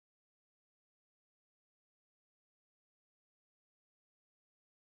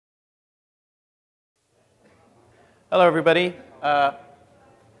Hello, everybody.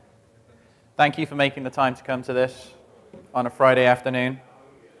 Thank you for making the time to come to this on a Friday afternoon.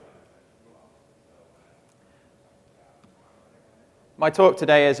 My talk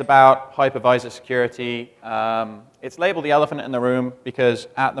today is about hypervisor security. It's labeled the elephant in the room because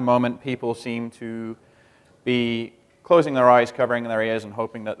at the moment people seem to be closing their eyes, covering their ears, and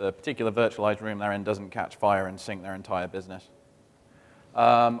hoping that the particular virtualized room they're in doesn't catch fire and sink their entire business.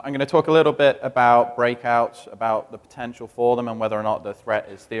 I'm going to talk a little bit about breakouts, about the potential for them and whether or not the threat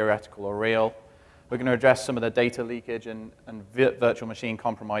is theoretical or real. We're going to address some of the data leakage and virtual machine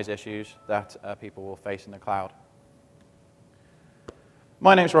compromise issues that people will face in the cloud.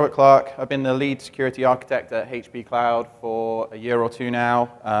 My name is Robert Clark. I've been the lead security architect at HP Cloud for a year or two now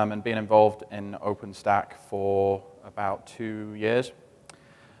and been involved in OpenStack for about 2 years.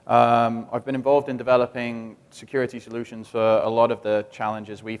 I've been involved in developing security solutions for a lot of the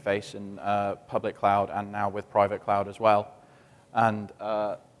challenges we face in public cloud and now with private cloud as well. And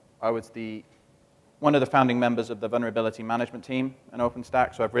I was one of the founding members of the vulnerability management team in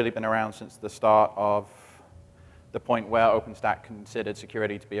OpenStack, so I've really been around since the start of the point where OpenStack considered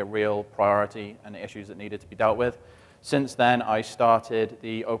security to be a real priority and issues that needed to be dealt with. Since then, I started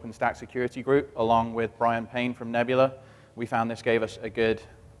the OpenStack security group along with Brian Payne from Nebula. We found this gave us a good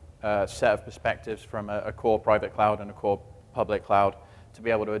set of perspectives from a core private cloud and a core public cloud to be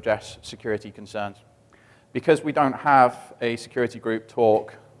able to address security concerns. Because we don't have a security group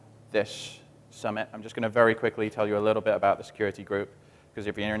talk this summit, I'm just going to very quickly tell you a little bit about the security group, because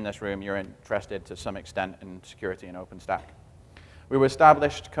if you're in this room, you're interested to some extent in security in OpenStack. We were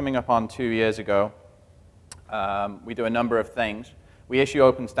established coming up on 2 years ago. We do a number of things. We issue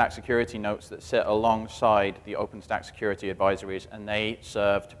OpenStack security notes that sit alongside the OpenStack security advisories, and they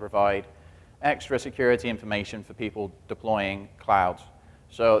serve to provide extra security information for people deploying clouds.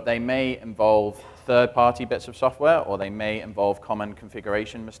 So they may involve third-party bits of software, or they may involve common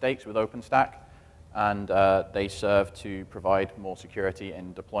configuration mistakes with OpenStack, and they serve to provide more security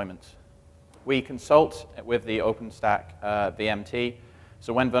in deployments. We consult with the OpenStack VMT.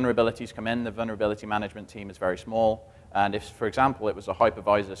 So when vulnerabilities come in, the vulnerability management team is very small. And if, for example, it was a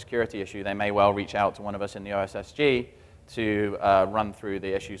hypervisor security issue, they may well reach out to one of us in the OSSG to run through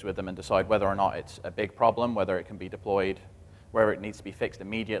the issues with them and decide whether or not it's a big problem, whether it can be deployed, whether it needs to be fixed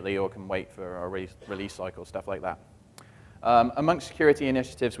immediately or can wait for a release cycle, stuff like that. Amongst security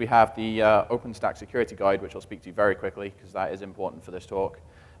initiatives, we have the OpenStack Security Guide, which I'll speak to very quickly because that is important for this talk.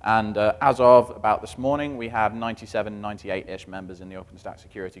 And as of about this morning, we have 97, 98-ish members in the OpenStack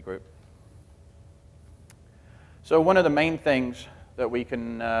Security Group. So one of the main things that we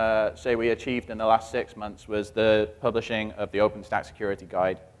can say we achieved in the last 6 months was the publishing of the OpenStack Security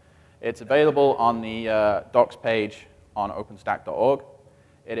Guide. It's available on the docs page on openstack.org.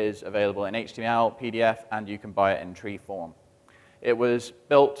 It is available in HTML, PDF, and you can buy it in tree form. It was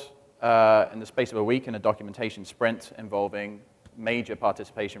built in the space of a week in a documentation sprint involving major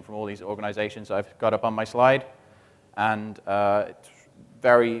participation from all these organizations I've got up on my slide, and it's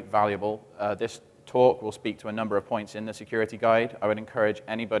very valuable. This talk will speak to a number of points in the security guide. I would encourage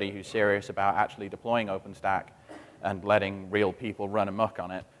anybody who's serious about actually deploying OpenStack and letting real people run amok on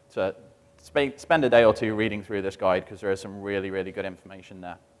it to spend a day or two reading through this guide because there is some really, really good information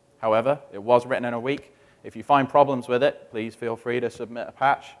there. However, it was written in a week. If you find problems with it, please feel free to submit a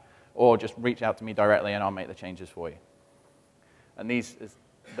patch or just reach out to me directly and I'll make the changes for you. And these are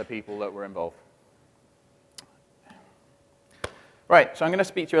the people that were involved. Right, so I'm going to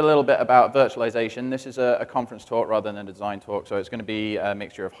speak to you a little bit about virtualization. This is a conference talk rather than a design talk, so it's going to be a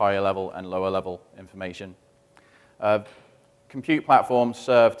mixture of higher level and lower level information. Compute platforms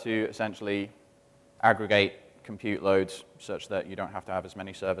serve to essentially aggregate compute loads such that you don't have to have as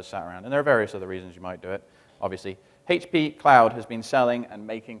many servers sat around. And there are various other reasons you might do it, obviously. HP Cloud has been selling and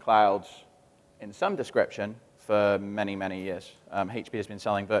making clouds in some description for many, many years. HP has been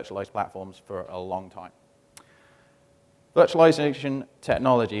selling virtualized platforms for a long time. Virtualization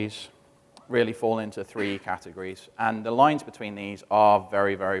technologies really fall into 3 categories, and the lines between these are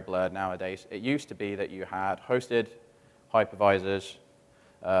very, very blurred nowadays. It used to be that you had hosted, hypervisors,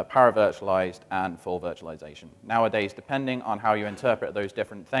 para-virtualized, and full virtualization. Nowadays, depending on how you interpret those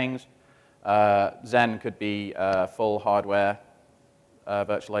different things, Zen could be full hardware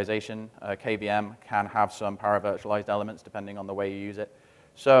virtualization. KVM can have some para-virtualized elements depending on the way you use it.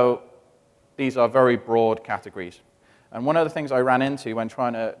 So these are very broad categories. And one of the things I ran into when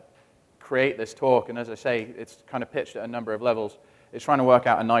trying to create this talk, and as I say, it's kind of pitched at a number of levels, is trying to work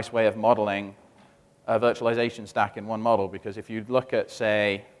out a nice way of modeling a virtualization stack in one model, because if you look at,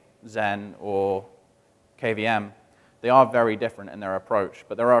 say, Zen or KVM, they are very different in their approach,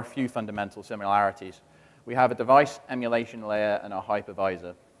 but there are a few fundamental similarities. We have a device emulation layer and a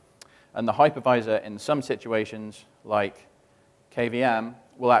hypervisor. And the hypervisor, in some situations, like KVM,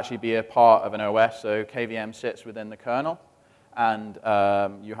 will actually be a part of an OS. So KVM sits within the kernel, and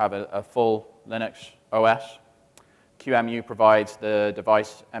you have a full Linux OS. QEMU provides the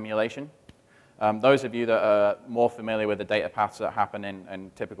device emulation. Those of you that are more familiar with the data paths that happen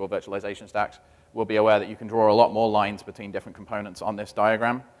in typical virtualization stacks will be aware that you can draw a lot more lines between different components on this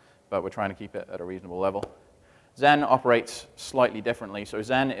diagram, but we're trying to keep it at a reasonable level. Xen operates slightly differently. So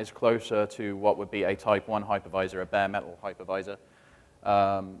Xen is closer to what would be a type 1 hypervisor, a bare metal hypervisor.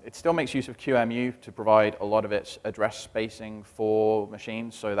 It still makes use of QEMU to provide a lot of its address spacing for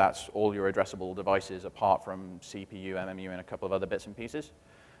machines, so that's all your addressable devices apart from CPU, MMU, and a couple of other bits and pieces.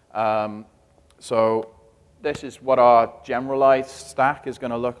 So this is what our generalized stack is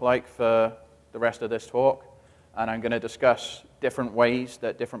going to look like for the rest of this talk, and I'm going to discuss different ways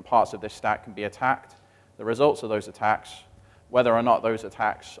that different parts of this stack can be attacked, the results of those attacks, whether or not those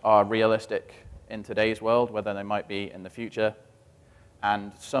attacks are realistic in today's world, whether they might be in the future,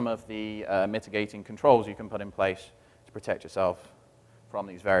 and some of the mitigating controls you can put in place to protect yourself from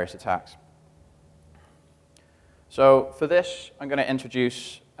these various attacks. So for this, I'm going to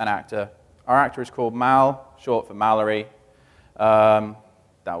introduce an actor. Our actor is called Mal, short for Mallory.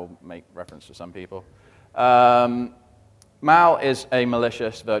 That will make reference to some people. Mal is a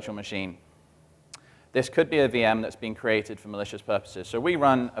malicious virtual machine. This could be a VM that's been created for malicious purposes. So we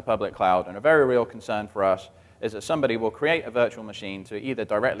run a public cloud, and a very real concern for us is that somebody will create a virtual machine to either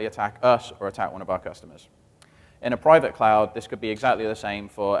directly attack us or attack one of our customers. In a private cloud, this could be exactly the same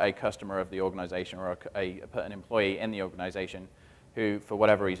for a customer of the organization or an employee in the organization who, for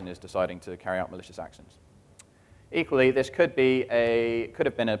whatever reason, is deciding to carry out malicious actions. Equally, this could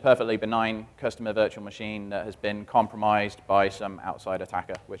have been a perfectly benign customer virtual machine that has been compromised by some outside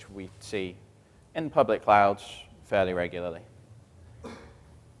attacker, which we see in public clouds fairly regularly.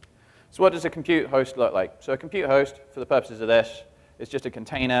 So what does a compute host look like? So a compute host, for the purposes of this, is just a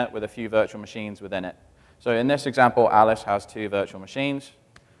container with a few virtual machines within it. So in this example, Alice has 2 virtual machines.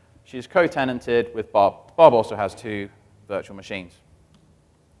 She's co-tenanted with Bob. Bob also has 2 virtual machines.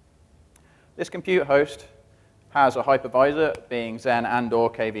 This compute host has a hypervisor, being Xen and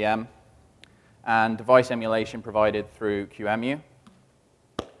or KVM, and device emulation provided through QEMU.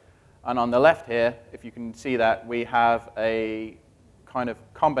 And on the left here, if you can see that, we have a kind of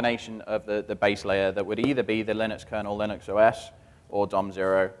combination of the base layer that would either be the Linux kernel, Linux OS, or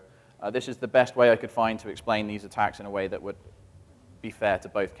DOM0. This is the best way I could find to explain these attacks in a way that would be fair to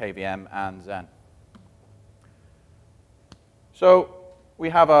both KVM and Xen. So we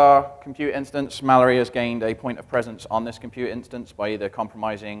have our compute instance. Mallory has gained a point of presence on this compute instance by either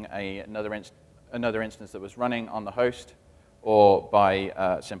compromising another instance that was running on the host, or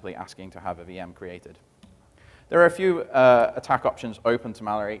by simply asking to have a VM created. There are a few attack options open to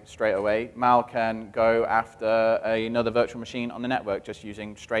Mallory straight away. Mal can go after another virtual machine on the network just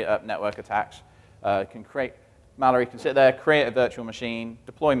using straight-up network attacks. Mallory can sit there, create a virtual machine,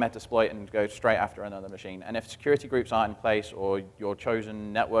 deploy Metasploit, and go straight after another machine. And if security groups aren't in place or your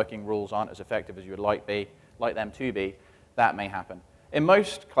chosen networking rules aren't as effective as you would like them to be, that may happen. In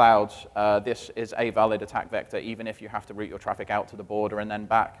most clouds, this is a valid attack vector, even if you have to route your traffic out to the border and then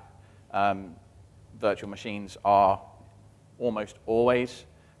back. Virtual machines are almost always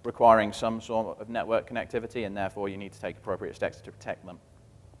requiring some sort of network connectivity, and therefore you need to take appropriate steps to protect them.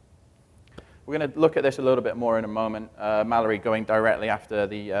 We're going to look at this a little bit more in a moment, Mallory going directly after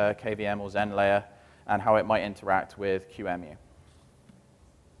the KVM or Xen layer and how it might interact with QEMU.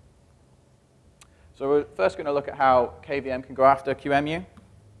 So we're first going to look at how KVM can go after QEMU.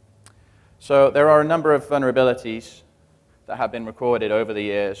 So there are a number of vulnerabilities that have been recorded over the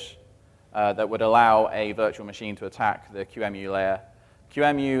years that would allow a virtual machine to attack the QEMU layer.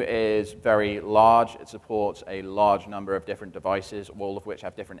 QEMU is very large. It supports a large number of different devices, all of which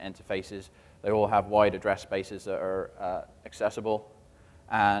have different interfaces. They all have wide address spaces that are accessible.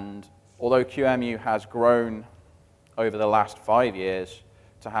 And although QEMU has grown over the last 5 years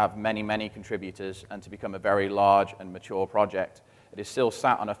to have many, many contributors and to become a very large and mature project, it is still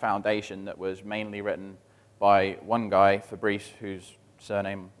sat on a foundation that was mainly written by one guy, Fabrice, whose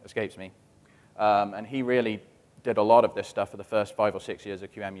surname escapes me. And he really did a lot of this stuff for the first 5 or 6 years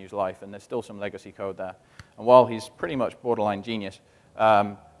of QEMU's life, and there's still some legacy code there. And while he's pretty much borderline genius,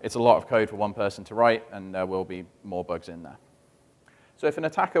 it's a lot of code for one person to write, and there will be more bugs in there. So if an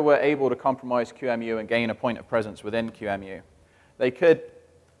attacker were able to compromise QEMU and gain a point of presence within QEMU, they could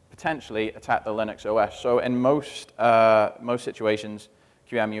potentially attack the Linux OS. So in most situations,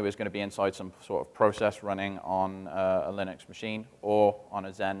 QEMU is going to be inside some sort of process running on a Linux machine or on a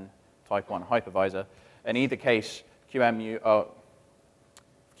Xen Type 1 hypervisor. In either case, QEMU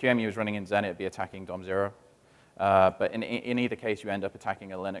is running in Zen, it'd be attacking DOM0. But in either case, you end up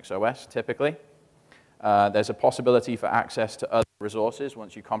attacking a Linux OS, typically. There's a possibility for access to other resources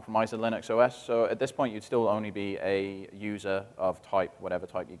once you compromise the Linux OS. So at this point, you'd still only be a user of type, whatever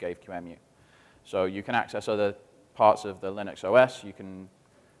type you gave QEMU. So you can access other parts of the Linux OS. You can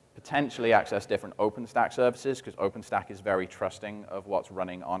potentially access different OpenStack services, because OpenStack is very trusting of what's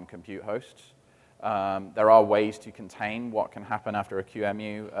running on compute hosts. There are ways to contain what can happen after a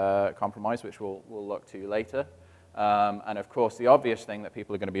QEMU compromise, which we'll look to later. And of course, the obvious thing that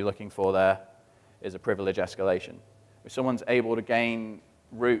people are going to be looking for there is a privilege escalation. If someone's able to gain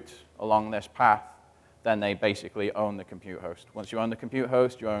root along this path, then they basically own the compute host. Once you own the compute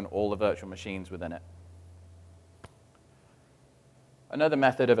host, you own all the virtual machines within it. Another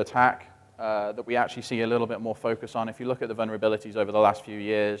method of attack that we actually see a little bit more focus on, if you look at the vulnerabilities over the last few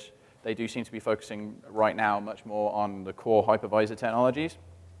years, they do seem to be focusing right now much more on the core hypervisor technologies.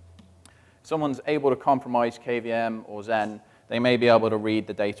 If someone's able to compromise KVM or Zen, they may be able to read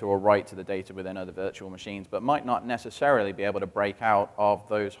the data or write to the data within other virtual machines, but might not necessarily be able to break out of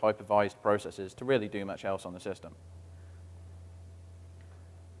those hypervised processes to really do much else on the system.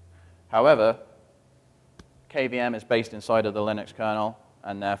 However, KVM is based inside of the Linux kernel,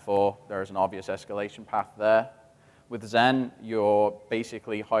 and therefore there is an obvious escalation path there. With Zen, you're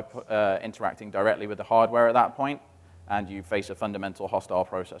basically interacting directly with the hardware at that point, and you face a fundamental hostile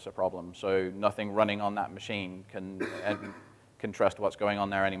processor problem. So nothing running on that machine can trust what's going on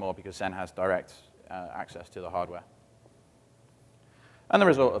there anymore, because Zen has direct access to the hardware. And the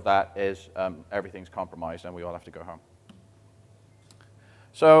result of that is everything's compromised, and we all have to go home.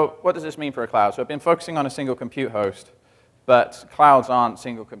 So what does this mean for a cloud? So I've been focusing on a single compute host, but clouds aren't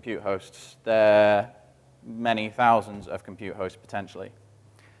single compute hosts. They're many thousands of compute hosts, potentially.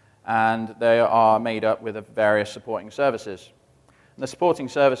 And they are made up with various supporting services. And the supporting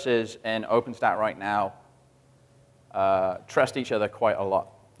services in OpenStack right now trust each other quite a lot.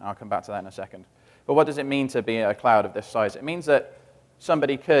 I'll come back to that in a second. But what does it mean to be a cloud of this size? It means that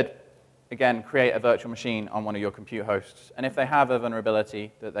somebody could, again, create a virtual machine on one of your compute hosts. And if they have a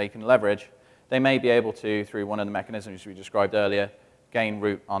vulnerability that they can leverage, they may be able to, through one of the mechanisms we described earlier, gain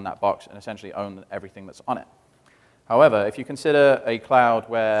root on that box and essentially own everything that's on it. However, if you consider a cloud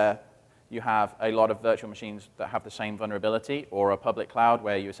where you have a lot of virtual machines that have the same vulnerability, or a public cloud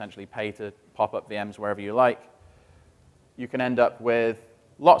where you essentially pay to pop up VMs wherever you like, you can end up with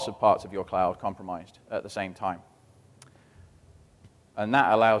lots of parts of your cloud compromised at the same time. And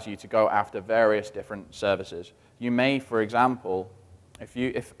that allows you to go after various different services. You may, for example,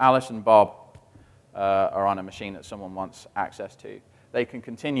 if Alice and Bob are on a machine that someone wants access to, they can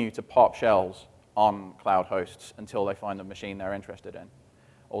continue to pop shells on cloud hosts until they find the machine they're interested in.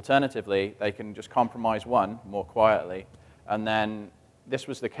 Alternatively, they can just compromise one more quietly. And then this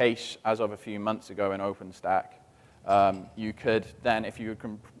was the case as of a few months ago in OpenStack. You could then, if you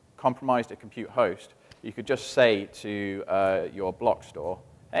compromised a compute host, you could just say to your block store,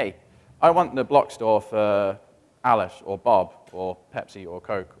 hey, I want the block store for Alice or Bob or Pepsi or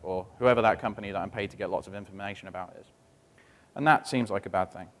Coke or whoever that company that I'm paid to get lots of information about is. And that seems like a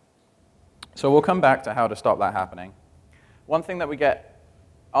bad thing. So we'll come back to how to stop that happening. One thing that we get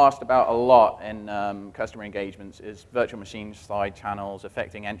asked about a lot in customer engagements is virtual machine side channels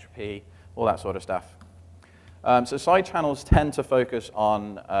affecting entropy, all that sort of stuff. So side channels tend to focus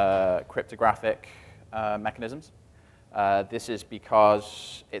on cryptographic mechanisms. This is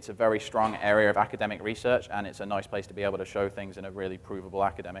because it's a very strong area of academic research, and it's a nice place to be able to show things in a really provable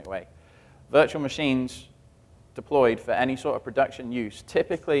academic way. Virtual machines deployed for any sort of production use,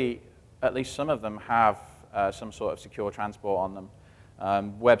 typically, at least some of them have some sort of secure transport on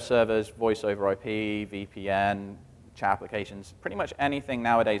them. Web servers, voice over IP, VPN, chat applications, pretty much anything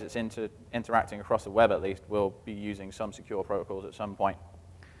nowadays that's interacting across the web at least will be using some secure protocols at some point.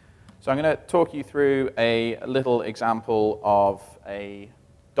 So I'm going to talk you through a little example of a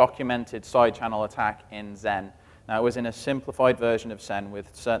documented side channel attack in Zen. Now, it was in a simplified version of Zen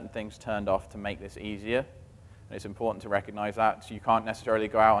with certain things turned off to make this easier. And it's important to recognize that. So you can't necessarily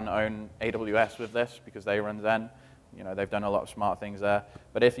go out and own AWS with this because they run Zen. You know, they've done a lot of smart things there.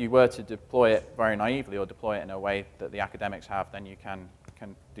 But if you were to deploy it very naively or deploy it in a way that the academics have, then you can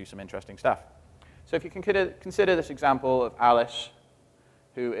do some interesting stuff. So if you consider this example of Alice,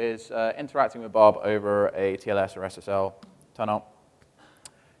 who is interacting with Bob over a TLS or SSL tunnel.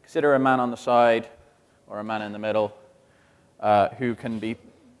 Consider a man on the side or a man in the middle who can be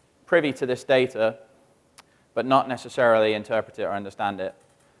privy to this data but not necessarily interpret it or understand it.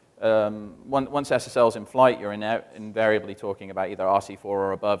 Once SSL's in flight, you're invariably talking about either RC4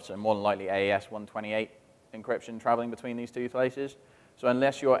 or above, so more than likely AES 128 encryption traveling between these two places. So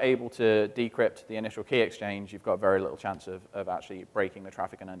unless you're able to decrypt the initial key exchange, you've got very little chance of actually breaking the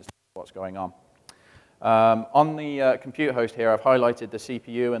traffic and understanding what's going on. On the compute host here, I've highlighted the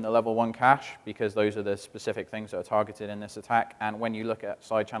CPU and the level 1 cache because those are the specific things that are targeted in this attack. And when you look at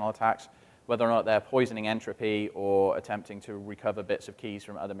side channel attacks, whether or not they're poisoning entropy or attempting to recover bits of keys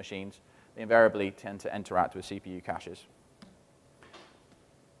from other machines, they invariably tend to interact with CPU caches.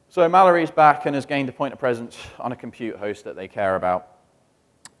 So Mallory's back and has gained a point of presence on a compute host that they care about.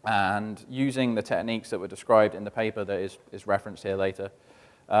 And using the techniques that were described in the paper that is referenced here later,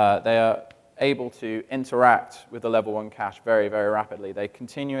 they are able to interact with the level 1 cache very, very rapidly. They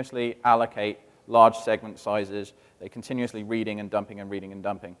continuously allocate large segment sizes. They're continuously reading and dumping and reading and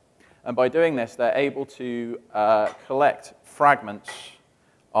dumping. And by doing this, they're able to collect fragments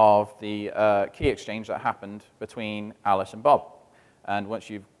of the key exchange that happened between Alice and Bob. And once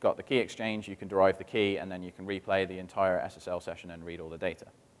you've got the key exchange, you can derive the key, and then you can replay the entire SSL session and read all the data.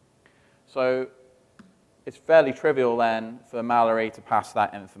 So it's fairly trivial then for Mallory to pass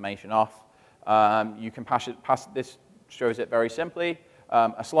that information off. You can this shows it very simply.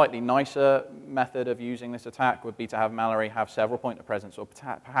 A slightly nicer method of using this attack would be to have Mallory have several point of presence, or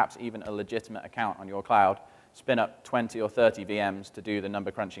perhaps even a legitimate account on your cloud, spin up 20 or 30 VMs to do the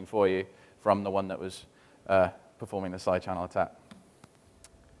number crunching for you from the one that was performing the side channel attack.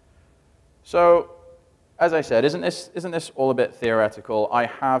 So, as I said, isn't this all a bit theoretical? I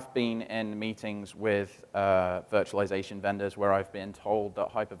have been in meetings with virtualization vendors where I've been told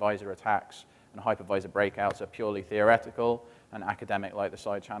that hypervisor attacks and hypervisor breakouts are purely theoretical and academic, like the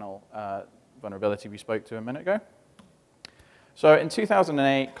side channel vulnerability we spoke to a minute ago. So in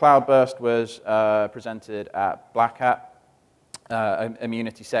 2008, Cloudburst was presented at Black Hat.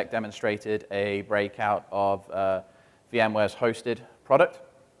 ImmunitySec demonstrated a breakout of VMware's hosted product.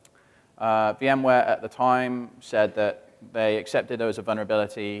 VMware at the time said that they accepted there was a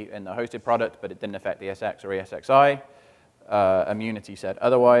vulnerability in the hosted product, but it didn't affect ESX or ESXi. Immunity said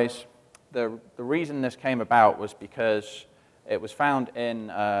otherwise. The reason this came about was because it was found in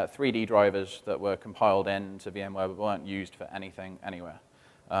 3D drivers that were compiled into VMware but weren't used for anything anywhere.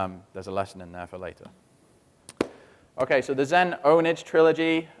 There's a lesson in there for later. Okay, so the Xen Ownage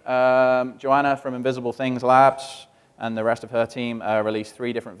trilogy. Joanna from Invisible Things Labs and the rest of her team released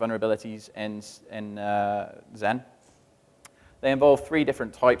 3 different vulnerabilities in Xen. They involve 3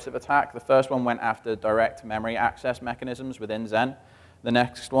 different types of attack. The first one went after direct memory access mechanisms within Xen. The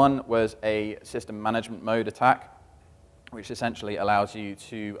next one was a system management mode attack, which essentially allows you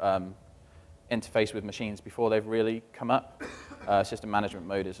to interface with machines before they've really come up. System management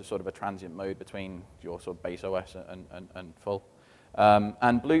mode is a sort of a transient mode between your sort of base OS and full.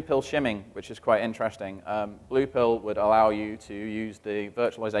 And blue pill shimming, which is quite interesting. Blue pill would allow you to use the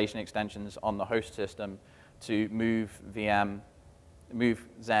virtualization extensions on the host system to move Xen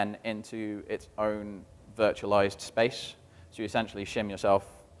into its own virtualized space. So you essentially shim yourself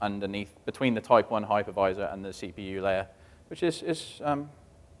underneath, between the type 1 hypervisor and the CPU layer, which is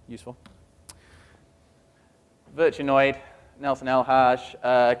useful. Virtunoid, Nelson Elhaj,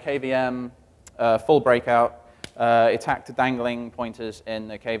 KVM, full breakout, attacked dangling pointers in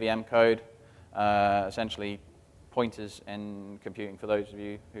the KVM code, essentially pointers in computing for those of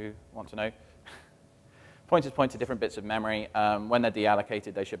you who want to know. Pointers point to different bits of memory. When they're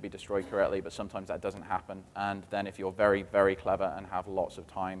deallocated, they should be destroyed correctly, but sometimes that doesn't happen. And then if you're very, very clever and have lots of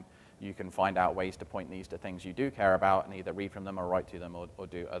time, you can find out ways to point these to things you do care about and either read from them or write to them or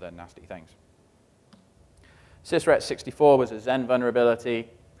do other nasty things. Sysret 64 was a Xen vulnerability.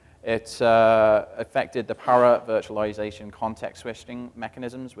 It affected the para virtualization context switching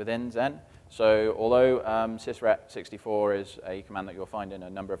mechanisms within Xen. So although Sysret 64 is a command that you'll find in a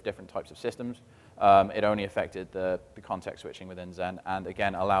number of different types of systems, it only affected the context switching within Xen and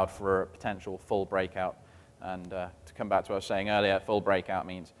again allowed for a potential full breakout. And to come back to what I was saying earlier, full breakout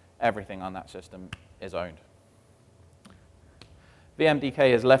means everything on that system is owned.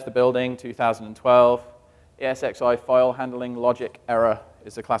 VMDK has left the building, 2012. ESXi file handling logic error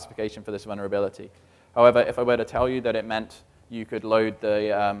is the classification for this vulnerability. However, if I were to tell you that it meant you could load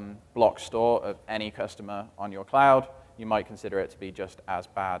the block store of any customer on your cloud, you might consider it to be just as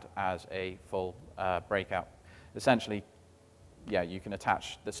bad as a full breakout. Essentially, yeah, you can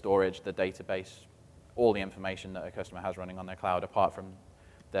attach the storage, the database, all the information that a customer has running on their cloud apart from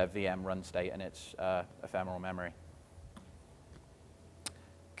their VM run state and its ephemeral memory.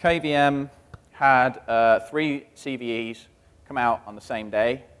 KVM had 3 CVEs come out on the same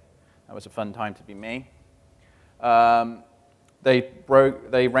day. That was a fun time to be me.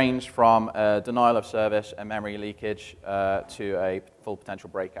 They ranged from denial of service and memory leakage to a full potential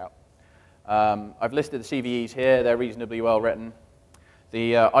breakout. I've listed the CVEs here. They're reasonably well written.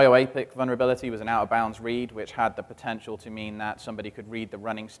 The IOAPIC vulnerability was an out-of-bounds read, which had the potential to mean that somebody could read the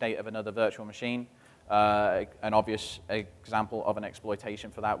running state of another virtual machine. An obvious example of an exploitation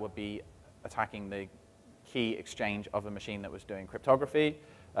for that would be attacking the key exchange of a machine that was doing cryptography.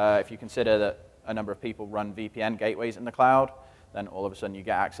 If you consider that a number of people run VPN gateways in the cloud, then all of a sudden you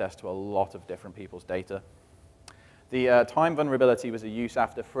get access to a lot of different people's data. The time vulnerability was a use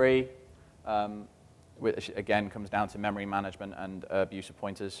after free, which again comes down to memory management and abuse of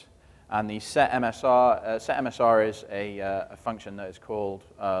pointers. And the set MSR is a function that is called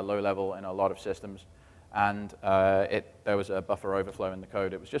low level in a lot of systems. And there was a buffer overflow in the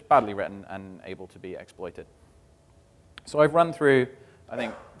code. It was just badly written and able to be exploited. So I've run through, I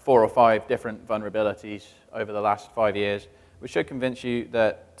think, 4 or 5 different vulnerabilities over the last 5 years, which should convince you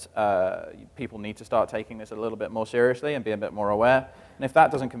that people need to start taking this a little bit more seriously and be a bit more aware. And if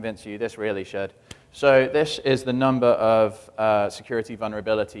that doesn't convince you, this really should. So this is the number of security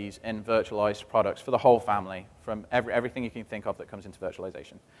vulnerabilities in virtualized products for the whole family, from everything you can think of that comes into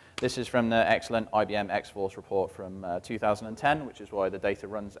virtualization. This is from the excellent IBM X-Force report from 2010, which is why the data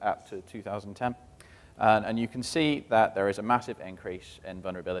runs up to 2010. And you can see that there is a massive increase in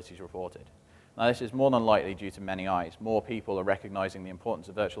vulnerabilities reported. Now, this is more than likely due to many eyes. More people are recognizing the importance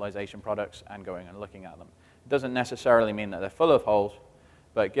of virtualization products and going and looking at them. It doesn't necessarily mean that they're full of holes,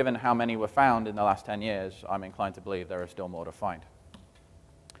 but given how many were found in the last 10 years, I'm inclined to believe there are still more to find.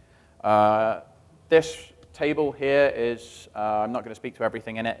 This table here is, I'm not going to speak to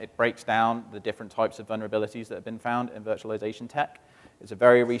everything in it. It breaks down the different types of vulnerabilities that have been found in virtualization tech. It's a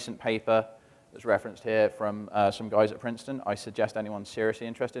very recent paper that's referenced here from some guys at Princeton. I suggest anyone seriously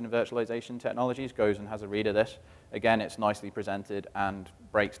interested in virtualization technologies goes and has a read of this. Again, it's nicely presented and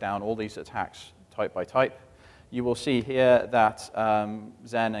breaks down all these attacks type by type. You will see here that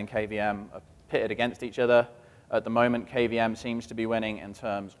Zen and KVM are pitted against each other. At the moment, KVM seems to be winning in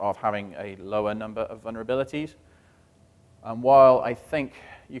terms of having a lower number of vulnerabilities. And while I think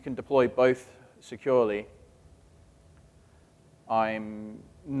you can deploy both securely, I'm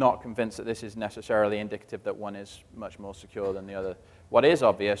not convinced that this is necessarily indicative that one is much more secure than the other. What is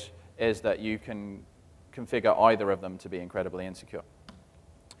obvious is that you can configure either of them to be incredibly insecure.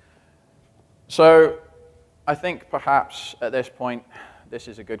 So I think perhaps at this point, this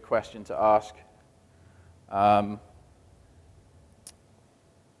is a good question to ask.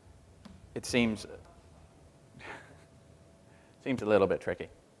 It seems a little bit tricky.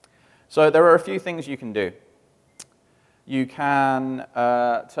 So there are a few things you can do. You can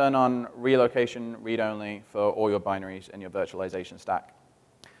turn on relocation read-only for all your binaries in your virtualization stack.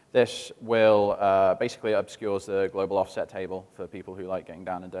 This will basically obscures the global offset table for people who like getting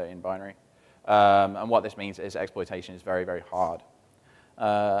down and dirty in binary. And what this means is exploitation is very, very hard.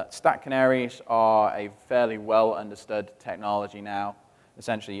 Stack canaries are a fairly well understood technology now,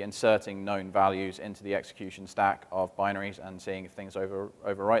 essentially inserting known values into the execution stack of binaries and seeing if things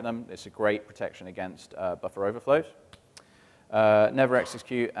overwrite them. It's a great protection against buffer overflows. Never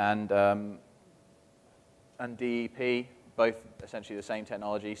execute and DEP, both essentially the same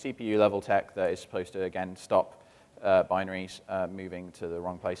technology, CPU level tech that is supposed to, again, stop binaries moving to the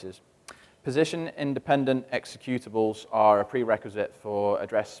wrong places. Position-independent executables are a prerequisite for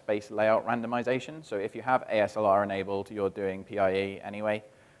address space layout randomization. So if you have ASLR enabled, you're doing PIE anyway.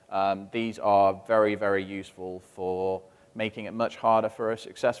 These are very, very useful for making it much harder for a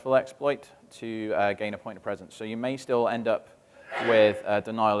successful exploit to gain a point of presence. So you may still end up with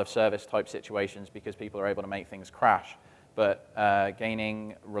denial of service type situations because people are able to make things crash. But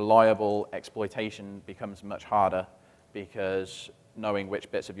gaining reliable exploitation becomes much harder because knowing which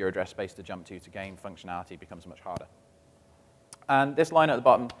bits of your address space to jump to gain functionality becomes much harder. And this line at the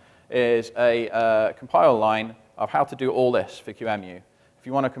bottom is a compile line of how to do all this for QEMU. If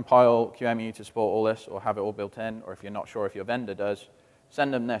you want to compile QEMU to support all this or have it all built in, or if you're not sure if your vendor does,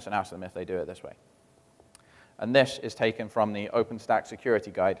 send them this and ask them if they do it this way. And this is taken from the OpenStack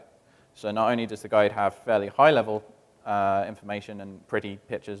security guide. So not only does the guide have fairly high-level information and pretty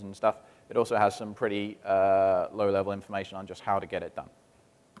pictures and stuff, it also has some pretty low-level information on just how to get it done.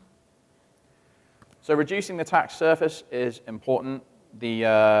 So reducing the attack surface is important.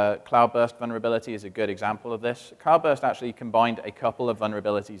 The Cloudburst vulnerability is a good example of this. Cloudburst actually combined a couple of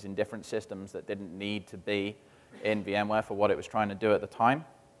vulnerabilities in different systems that didn't need to be in VMware for what it was trying to do at the time.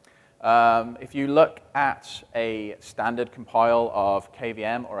 If you look at a standard compile of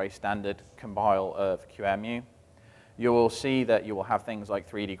KVM or a standard compile of QEMU, you will see that you will have things like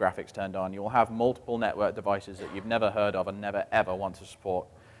 3D graphics turned on. You will have multiple network devices that you've never heard of and never, ever want to support.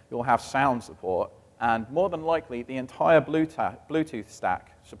 You'll have sound support, and more than likely, the entire Bluetooth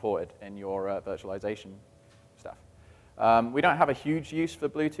stack supported in your virtualization stuff. We don't have a huge use for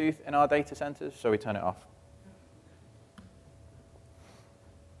Bluetooth in our data centers, so we turn it off.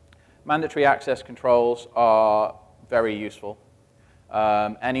 Mandatory access controls are very useful.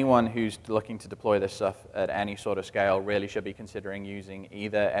 Anyone who's looking to deploy this stuff at any sort of scale really should be considering using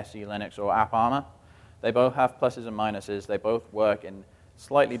either SE Linux or AppArmor. They both have pluses and minuses. They both work in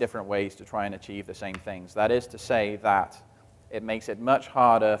slightly different ways to try and achieve the same things. That is to say that it makes it much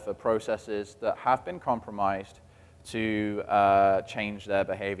harder for processes that have been compromised to change their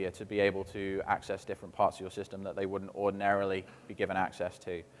behavior, to be able to access different parts of your system that they wouldn't ordinarily be given access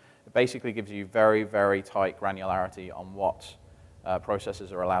to. It basically gives you very, very tight granularity on what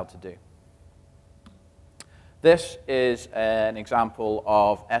processes are allowed to do. This is an example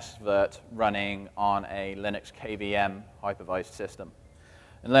of SVirt running on a Linux KVM hypervised system.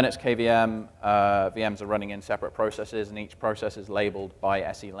 In Linux KVM, VMs are running in separate processes, and each process is labeled by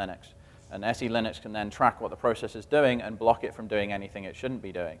SE Linux. And SE Linux can then track what the process is doing and block it from doing anything it shouldn't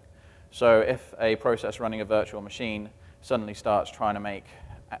be doing. So if a process running a virtual machine suddenly starts trying to make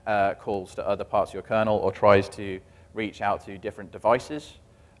calls to other parts of your kernel or tries to reach out to different devices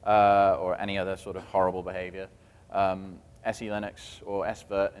or any other sort of horrible behavior, SE Linux, or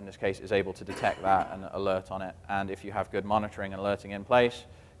SVirt in this case, is able to detect that and alert on it. And if you have good monitoring and alerting in place,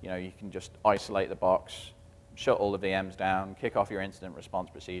 you can just isolate the box, shut all the VMs down, kick off your incident response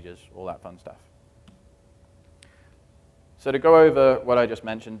procedures, all that fun stuff. So to go over what I just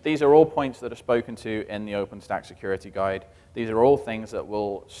mentioned, these are all points that are spoken to in the OpenStack security guide. These are all things that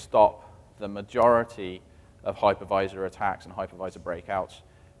will stop the majority of hypervisor attacks and hypervisor breakouts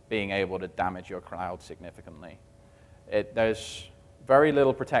being able to damage your cloud significantly. There's very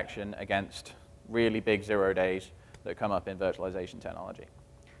little protection against really big 0 days that come up in virtualization technology.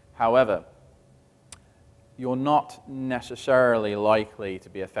 However, you're not necessarily likely to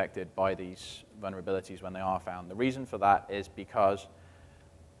be affected by these vulnerabilities when they are found. The reason for that is because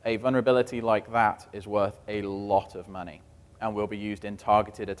a vulnerability like that is worth a lot of money and will be used in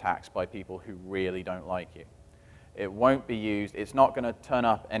targeted attacks by people who really don't like you. It won't be used, it's not going to turn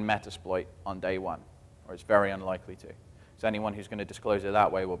up in Metasploit on day one, or it's very unlikely to. So anyone who's going to disclose it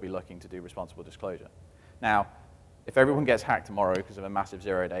that way will be looking to do responsible disclosure. Now, if everyone gets hacked tomorrow because of a massive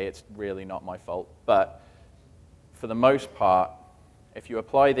 0 day, it's really not my fault. But for the most part, if you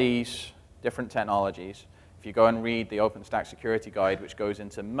apply these different technologies, if you go and read the OpenStack security guide, which goes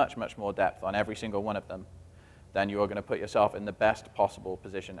into much, much more depth on every single one of them, then you are going to put yourself in the best possible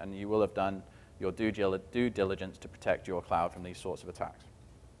position, and you will have done your due diligence to protect your cloud from these sorts of attacks.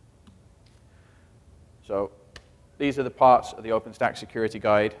 So these are the parts of the OpenStack security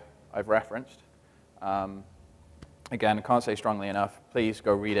guide I've referenced. Again, I can't say strongly enough. Please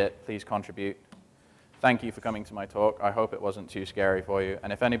go read it. Please contribute. Thank you for coming to my talk. I hope it wasn't too scary for you.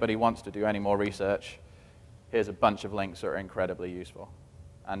 And if anybody wants to do any more research, here's a bunch of links that are incredibly useful.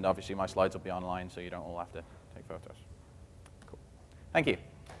 And obviously, my slides will be online, so you don't all have to take photos. Cool. Thank you.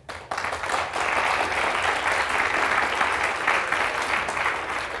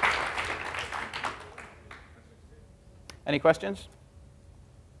 Any questions?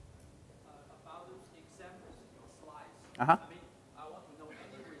 About those examples in your slides. Uh-huh. I mean, I want to know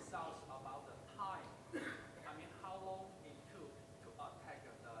any results about the time. I mean, how long it took to attack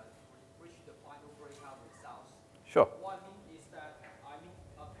reach the final breakout results. Sure. What I mean is that,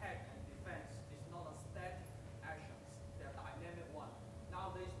 attack and defense is not a static actions. They're dynamic one.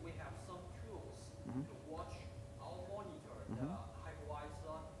 Nowadays, we have some tools to watch or monitor the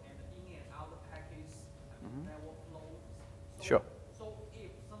hypervisor and the in and out packets and network flow. Sure. So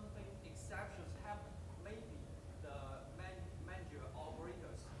if something exceptions happen, maybe the manager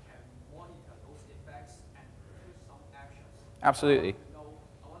operators can monitor those effects and take some actions. Absolutely. I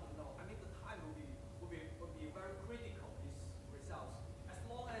want to know. I mean, the time will be very critical. These results, as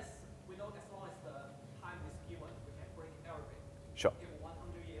long as we know, as long as the time is given, we can break everything. Sure. Give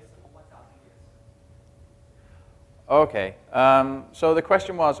 100 years or 1,000 years. Okay. So the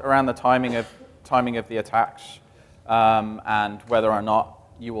question was around the timing of the attacks. And whether or not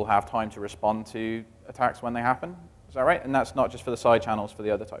you will have time to respond to attacks when they happen. Is that right? And that's not just for the side channels, for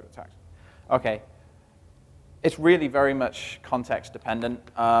the other type of attacks. Okay. It's really very much context dependent.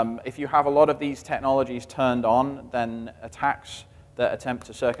 If you have a lot of these technologies turned on, then attacks that attempt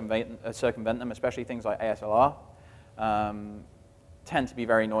to circumvent them, especially things like ASLR, tend to be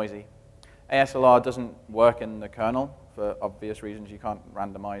very noisy. ASLR doesn't work in the kernel for obvious reasons. You can't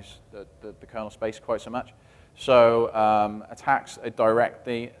randomize the kernel space quite so much. So attacks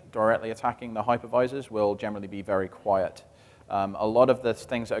directly attacking the hypervisors will generally be very quiet. A lot of the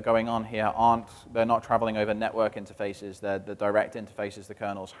things that are going on here they're not traveling over network interfaces. They're the direct interfaces the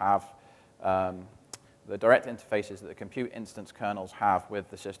kernels have, the direct interfaces that the compute instance kernels have with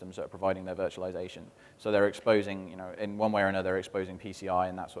the systems that are providing their virtualization. So they're exposing, in one way or another, they're exposing PCI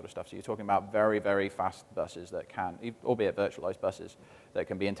and that sort of stuff. So you're talking about very, very fast buses that can, albeit virtualized buses, that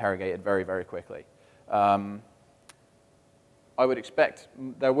can be interrogated very, very quickly. I would expect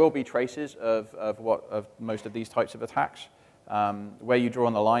there will be traces of most of these types of attacks. Where you draw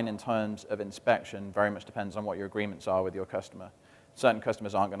on the line in terms of inspection very much depends on what your agreements are with your customer. Certain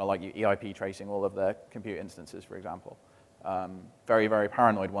customers aren't going to like you EIP tracing all of their compute instances, for example. Very, very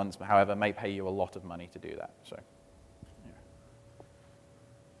paranoid ones, however, may pay you a lot of money to do that. So,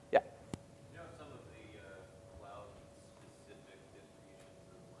 yeah. You know some of the cloud-specific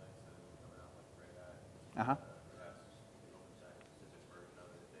distributions of Linux that have come out, like Red Hat, perhaps the OpenStack-specific version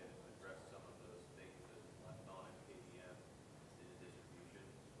of it, they address some of those things that left on in KVM in the distribution,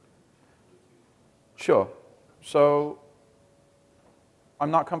 like Bluetooth. Sure. So I'm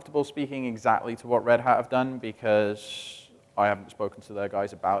not comfortable speaking exactly to what Red Hat have done because I haven't spoken to their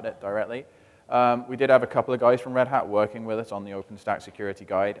guys about it directly. We did have a couple of guys from Red Hat working with us on the OpenStack security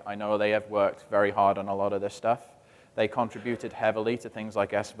guide. I know they have worked very hard on a lot of this stuff. They contributed heavily to things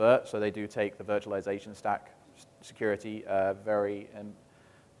like SVirt, so they do take the virtualization stack security very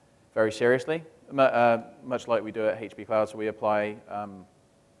seriously, much like we do at HP Cloud. So we apply,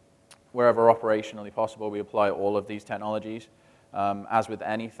 wherever operationally possible, we apply all of these technologies. As with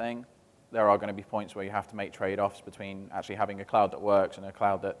anything, there are going to be points where you have to make trade-offs between actually having a cloud that works and a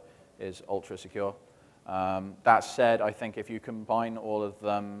cloud that is ultra secure. That said, I think if you combine all of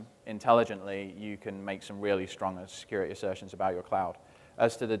them intelligently, you can make some really strong security assertions about your cloud.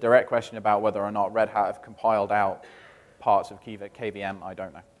 As to the direct question about whether or not Red Hat have compiled out parts of KVM, I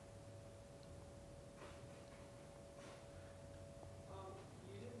don't know.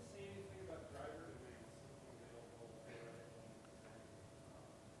 You didn't say anything about driver domains available for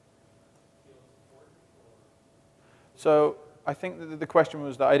field support? So I think the question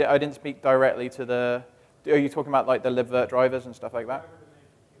was that I didn't speak directly to the, are you talking about like the libvirt drivers and stuff like that? Driver domain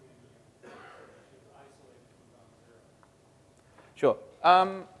for QEMU, which is isolated from ground zero. Sure.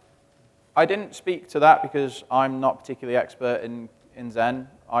 I didn't speak to that because I'm not particularly expert in Xen.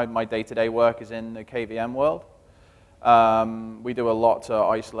 My day-to-day work is in the KVM world. We do a lot to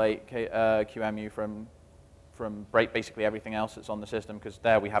isolate QEMU from basically everything else that's on the system because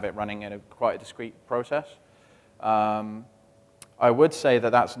there we have it running in quite a discrete process. I would say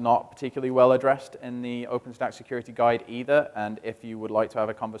that that's not particularly well addressed in the OpenStack security guide either, and if you would like to have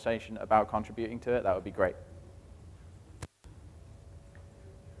a conversation about contributing to it, that would be great.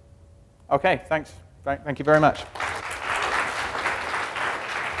 Okay, thanks. Thank you very much.